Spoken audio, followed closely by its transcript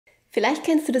Vielleicht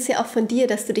kennst du das ja auch von dir,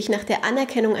 dass du dich nach der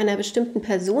Anerkennung einer bestimmten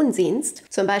Person sehnst,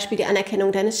 zum Beispiel die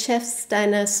Anerkennung deines Chefs,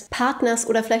 deines Partners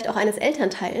oder vielleicht auch eines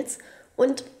Elternteils.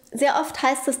 Und sehr oft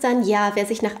heißt es dann, ja, wer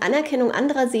sich nach Anerkennung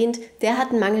anderer sehnt, der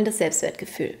hat ein mangelndes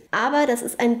Selbstwertgefühl. Aber das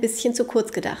ist ein bisschen zu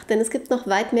kurz gedacht, denn es gibt noch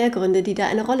weit mehr Gründe, die da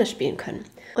eine Rolle spielen können.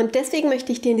 Und deswegen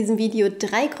möchte ich dir in diesem Video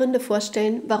 3 Gründe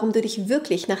vorstellen, warum du dich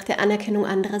wirklich nach der Anerkennung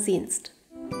anderer sehnst.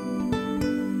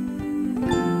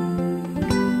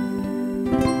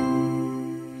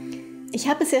 Ich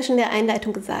habe es ja schon in der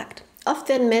Einleitung gesagt. Oft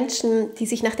werden Menschen, die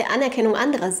sich nach der Anerkennung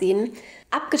anderer sehnen,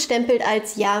 abgestempelt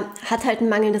als, ja, hat halt ein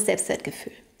mangelndes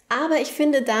Selbstwertgefühl. Aber ich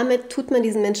finde, damit tut man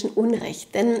diesen Menschen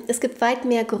Unrecht, denn es gibt weit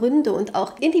mehr Gründe und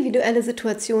auch individuelle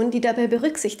Situationen, die dabei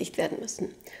berücksichtigt werden müssen.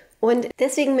 Und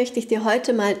deswegen möchte ich dir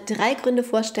heute mal 3 Gründe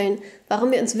vorstellen,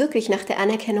 warum wir uns wirklich nach der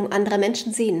Anerkennung anderer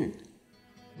Menschen sehnen.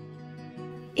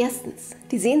 Erstens,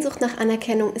 die Sehnsucht nach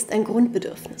Anerkennung ist ein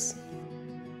Grundbedürfnis.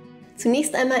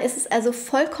 Zunächst einmal ist es also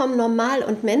vollkommen normal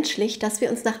und menschlich, dass wir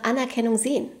uns nach Anerkennung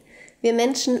sehnen. Wir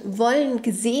Menschen wollen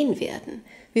gesehen werden.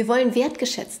 Wir wollen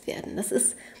wertgeschätzt werden. Das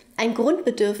ist ein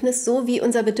Grundbedürfnis, so wie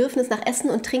unser Bedürfnis nach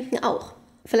Essen und Trinken auch.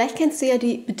 Vielleicht kennst du ja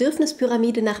die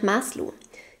Bedürfnispyramide nach Maslow.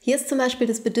 Hier ist zum Beispiel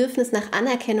das Bedürfnis nach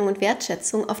Anerkennung und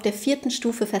Wertschätzung auf der 4.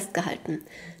 Stufe festgehalten.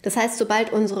 Das heißt,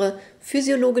 sobald unsere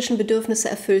physiologischen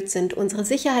Bedürfnisse erfüllt sind, unsere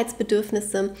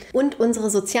Sicherheitsbedürfnisse und unsere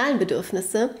sozialen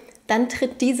Bedürfnisse, dann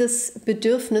tritt dieses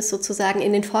Bedürfnis sozusagen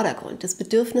in den Vordergrund. Das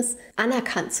Bedürfnis,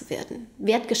 anerkannt zu werden,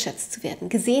 wertgeschätzt zu werden,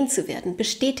 gesehen zu werden,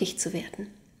 bestätigt zu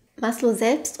werden. Maslow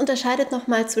selbst unterscheidet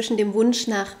nochmal zwischen dem Wunsch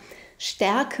nach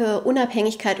Stärke,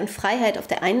 Unabhängigkeit und Freiheit auf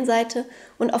der einen Seite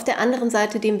und auf der anderen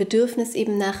Seite dem Bedürfnis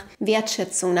eben nach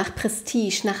Wertschätzung, nach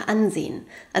Prestige, nach Ansehen.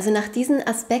 Also nach diesen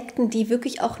Aspekten, die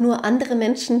wirklich auch nur andere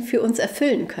Menschen für uns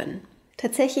erfüllen können.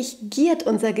 Tatsächlich giert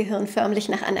unser Gehirn förmlich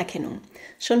nach Anerkennung.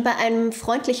 Schon bei einem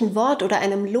freundlichen Wort oder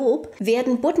einem Lob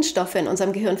werden Botenstoffe in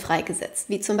unserem Gehirn freigesetzt,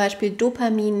 wie zum Beispiel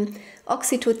Dopamin,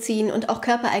 Oxytocin und auch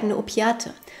körpereigene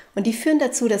Opiate. Und die führen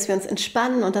dazu, dass wir uns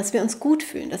entspannen und dass wir uns gut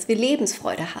fühlen, dass wir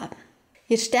Lebensfreude haben.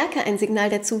 Je stärker ein Signal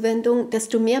der Zuwendung,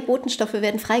 desto mehr Botenstoffe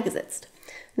werden freigesetzt.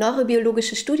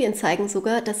 Neurobiologische Studien zeigen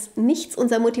sogar, dass nichts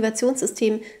unser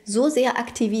Motivationssystem so sehr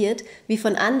aktiviert, wie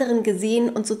von anderen gesehen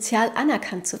und sozial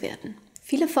anerkannt zu werden.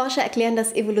 Viele Forscher erklären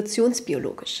das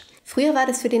evolutionsbiologisch. Früher war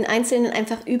das für den Einzelnen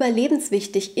einfach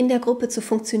überlebenswichtig, in der Gruppe zu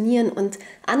funktionieren und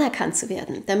anerkannt zu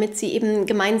werden, damit sie eben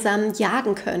gemeinsam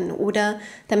jagen können oder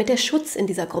damit der Schutz in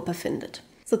dieser Gruppe findet.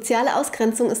 Soziale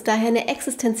Ausgrenzung ist daher eine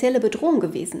existenzielle Bedrohung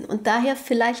gewesen und daher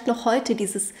vielleicht noch heute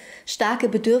dieses starke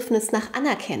Bedürfnis nach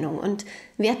Anerkennung und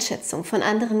Wertschätzung, von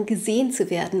anderen gesehen zu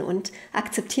werden und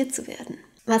akzeptiert zu werden.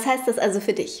 Was heißt das also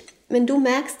für dich? Wenn du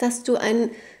merkst, dass du ein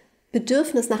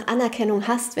Bedürfnis nach Anerkennung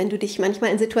hast, wenn du dich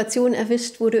manchmal in Situationen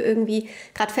erwischt, wo du irgendwie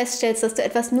gerade feststellst, dass du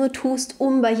etwas nur tust,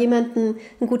 um bei jemandem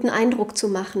einen guten Eindruck zu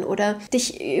machen oder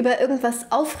dich über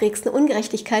irgendwas aufregst, eine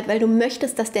Ungerechtigkeit, weil du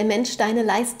möchtest, dass der Mensch deine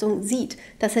Leistung sieht,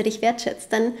 dass er dich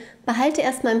wertschätzt, dann behalte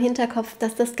erstmal im Hinterkopf,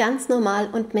 dass das ganz normal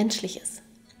und menschlich ist.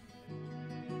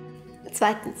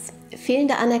 Zweitens,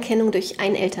 fehlende Anerkennung durch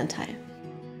einen Elternteil.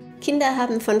 Kinder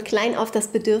haben von klein auf das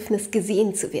Bedürfnis,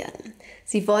 gesehen zu werden.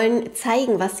 Sie wollen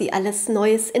zeigen, was sie alles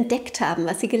Neues entdeckt haben,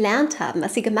 was sie gelernt haben,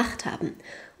 was sie gemacht haben.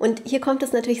 Und hier kommt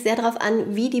es natürlich sehr darauf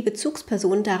an, wie die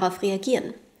Bezugspersonen darauf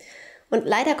reagieren. Und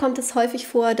leider kommt es häufig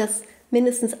vor, dass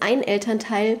mindestens ein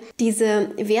Elternteil diese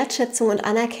Wertschätzung und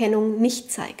Anerkennung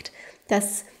nicht zeigt.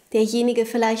 Dass derjenige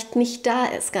vielleicht nicht da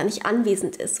ist, gar nicht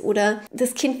anwesend ist oder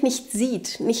das Kind nicht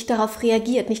sieht, nicht darauf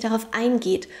reagiert, nicht darauf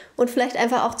eingeht und vielleicht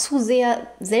einfach auch zu sehr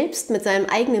selbst mit seinem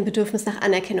eigenen Bedürfnis nach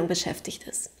Anerkennung beschäftigt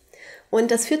ist.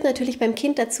 Und das führt natürlich beim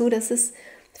Kind dazu, dass es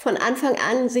von Anfang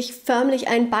an sich förmlich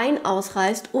ein Bein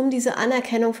ausreißt, um diese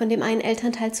Anerkennung von dem einen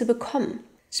Elternteil zu bekommen.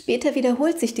 Später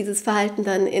wiederholt sich dieses Verhalten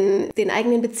dann in den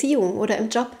eigenen Beziehungen oder im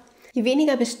Job. Je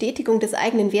weniger Bestätigung des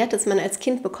eigenen Wertes man als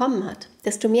Kind bekommen hat,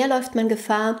 desto mehr läuft man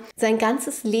Gefahr, sein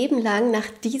ganzes Leben lang nach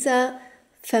dieser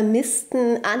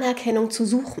vermissten Anerkennung zu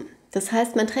suchen. Das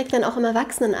heißt, man trägt dann auch im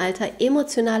Erwachsenenalter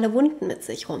emotionale Wunden mit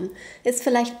sich rum, ist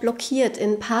vielleicht blockiert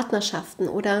in Partnerschaften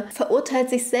oder verurteilt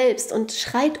sich selbst und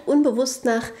schreit unbewusst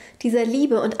nach dieser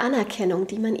Liebe und Anerkennung,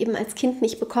 die man eben als Kind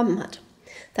nicht bekommen hat.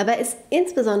 Dabei ist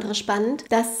insbesondere spannend,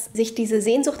 dass sich diese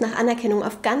Sehnsucht nach Anerkennung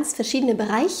auf ganz verschiedene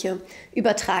Bereiche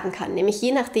übertragen kann, nämlich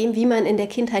je nachdem, wie man in der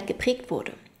Kindheit geprägt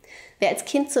wurde. Wer als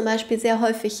Kind zum Beispiel sehr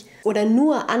häufig oder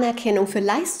nur Anerkennung für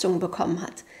Leistungen bekommen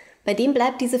hat, bei dem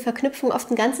bleibt diese Verknüpfung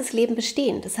oft ein ganzes Leben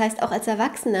bestehen. Das heißt, auch als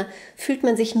Erwachsener fühlt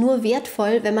man sich nur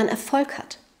wertvoll, wenn man Erfolg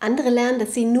hat. Andere lernen,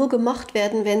 dass sie nur gemocht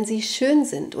werden, wenn sie schön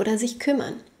sind oder sich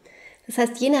kümmern. Das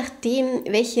heißt, je nachdem,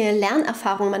 welche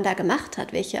Lernerfahrung man da gemacht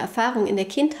hat, welche Erfahrung in der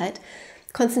Kindheit,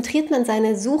 konzentriert man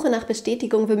seine Suche nach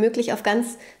Bestätigung womöglich auf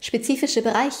ganz spezifische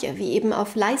Bereiche, wie eben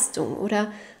auf Leistung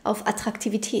oder auf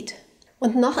Attraktivität.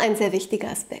 Und noch ein sehr wichtiger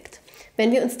Aspekt.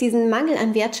 Wenn wir uns diesen Mangel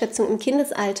an Wertschätzung im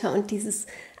Kindesalter und dieses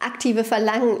aktive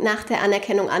Verlangen nach der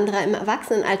Anerkennung anderer im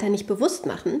Erwachsenenalter nicht bewusst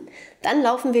machen, dann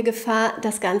laufen wir Gefahr,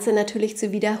 das Ganze natürlich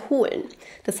zu wiederholen.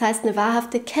 Das heißt, eine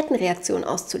wahrhafte Kettenreaktion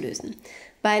auszulösen.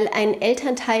 Weil ein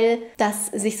Elternteil, das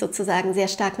sich sozusagen sehr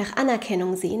stark nach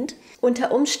Anerkennung sehnt,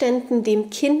 unter Umständen dem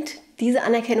Kind diese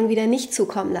Anerkennung wieder nicht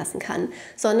zukommen lassen kann,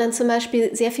 sondern zum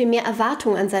Beispiel sehr viel mehr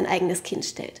Erwartung an sein eigenes Kind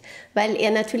stellt, weil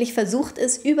er natürlich versucht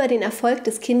ist, über den Erfolg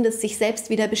des Kindes sich selbst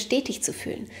wieder bestätigt zu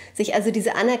fühlen, sich also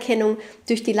diese Anerkennung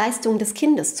durch die Leistung des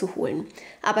Kindes zu holen.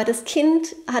 Aber das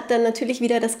Kind hat dann natürlich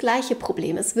wieder das gleiche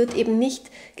Problem. Es wird eben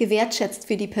nicht gewertschätzt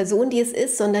für die Person, die es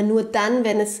ist, sondern nur dann,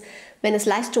 wenn es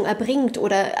Leistung erbringt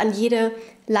oder an jede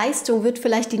Leistung wird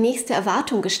vielleicht die nächste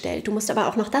Erwartung gestellt. Du musst aber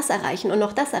auch noch das erreichen und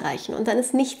noch das erreichen. Und dann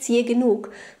ist nichts je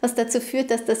genug, was dazu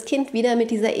führt, dass das Kind wieder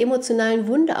mit dieser emotionalen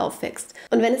Wunde aufwächst.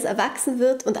 Und wenn es erwachsen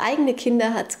wird und eigene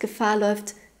Kinder hat, Gefahr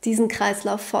läuft, diesen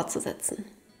Kreislauf fortzusetzen.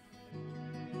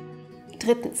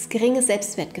 3. Geringes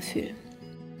Selbstwertgefühl.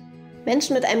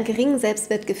 Menschen mit einem geringen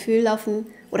Selbstwertgefühl laufen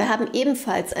oder haben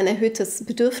ebenfalls ein erhöhtes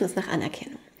Bedürfnis nach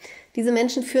Anerkennung. Diese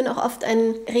Menschen führen auch oft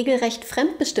ein regelrecht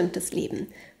fremdbestimmtes Leben,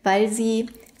 weil sie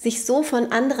sich so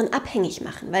von anderen abhängig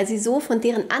machen, weil sie so von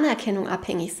deren Anerkennung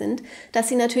abhängig sind, dass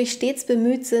sie natürlich stets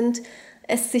bemüht sind,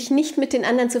 es sich nicht mit den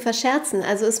anderen zu verscherzen,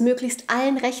 also es möglichst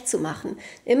allen recht zu machen,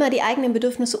 immer die eigenen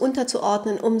Bedürfnisse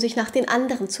unterzuordnen, um sich nach den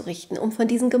anderen zu richten, um von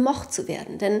diesen gemocht zu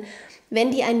werden. Denn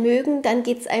wenn die einen mögen, dann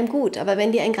geht es einem gut, aber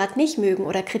wenn die einen gerade nicht mögen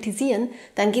oder kritisieren,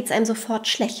 dann geht es einem sofort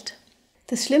schlecht.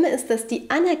 Das Schlimme ist, dass die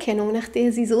Anerkennung, nach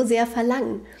der sie so sehr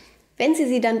verlangen, wenn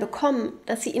sie dann bekommen,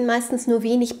 dass sie ihnen meistens nur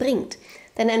wenig bringt.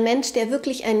 Denn ein Mensch, der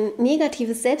wirklich ein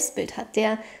negatives Selbstbild hat,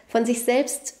 der von sich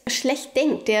selbst schlecht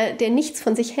denkt, der nichts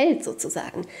von sich hält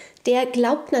sozusagen, der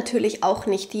glaubt natürlich auch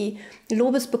nicht die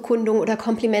Lobesbekundung oder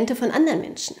Komplimente von anderen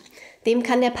Menschen. Dem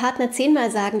kann der Partner 10-mal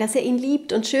sagen, dass er ihn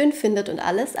liebt und schön findet und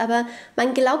alles, aber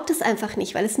man glaubt es einfach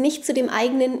nicht, weil es nicht zu dem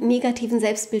eigenen negativen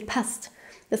Selbstbild passt.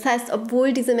 Das heißt,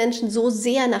 obwohl diese Menschen so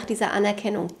sehr nach dieser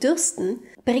Anerkennung dürsten,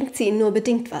 bringt sie ihnen nur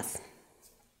bedingt was.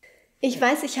 Ich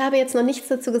weiß, ich habe jetzt noch nichts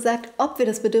dazu gesagt, ob wir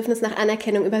das Bedürfnis nach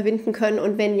Anerkennung überwinden können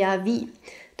und wenn ja, wie.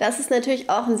 Das ist natürlich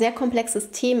auch ein sehr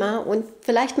komplexes Thema und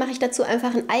vielleicht mache ich dazu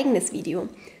einfach ein eigenes Video.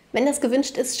 Wenn das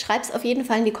gewünscht ist, schreib es auf jeden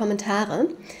Fall in die Kommentare.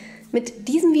 Mit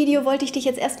diesem Video wollte ich dich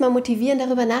jetzt erstmal motivieren,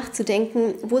 darüber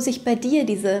nachzudenken, wo sich bei dir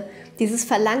dieses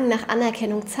Verlangen nach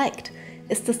Anerkennung zeigt.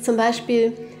 Ist es zum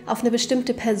Beispiel auf eine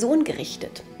bestimmte Person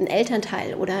gerichtet, ein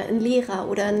Elternteil oder ein Lehrer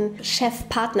oder ein Chef,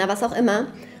 Partner, was auch immer?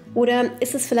 Oder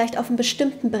ist es vielleicht auf einen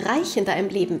bestimmten Bereich in deinem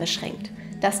Leben beschränkt,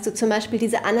 dass du zum Beispiel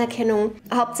diese Anerkennung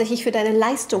hauptsächlich für deine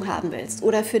Leistung haben willst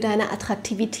oder für deine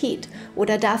Attraktivität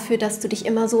oder dafür, dass du dich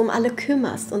immer so um alle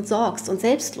kümmerst und sorgst und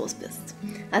selbstlos bist?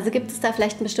 Also gibt es da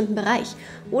vielleicht einen bestimmten Bereich?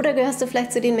 Oder gehörst du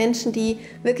vielleicht zu den Menschen, die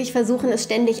wirklich versuchen, es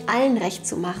ständig allen recht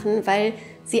zu machen, weil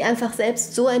sie einfach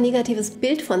selbst so ein negatives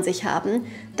Bild von sich haben,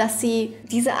 dass sie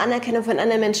diese Anerkennung von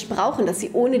anderen Menschen brauchen, dass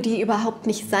sie ohne die überhaupt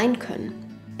nicht sein können?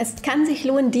 Es kann sich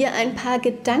lohnen, dir ein paar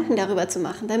Gedanken darüber zu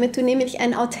machen, damit du nämlich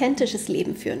ein authentisches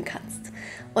Leben führen kannst.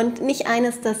 Und nicht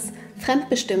eines, das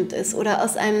fremdbestimmt ist oder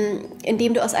in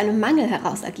dem du aus einem Mangel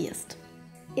heraus agierst.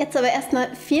 Jetzt aber erstmal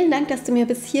vielen Dank, dass du mir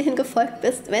bis hierhin gefolgt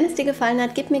bist. Wenn es dir gefallen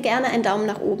hat, gib mir gerne einen Daumen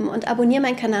nach oben und abonniere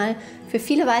meinen Kanal für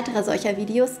viele weitere solcher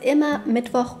Videos. Immer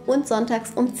Mittwoch und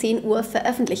Sonntags um 10 Uhr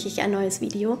veröffentliche ich ein neues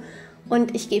Video.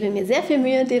 Und ich gebe mir sehr viel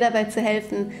Mühe, dir dabei zu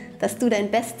helfen, dass du dein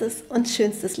bestes und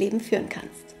schönstes Leben führen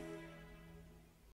kannst.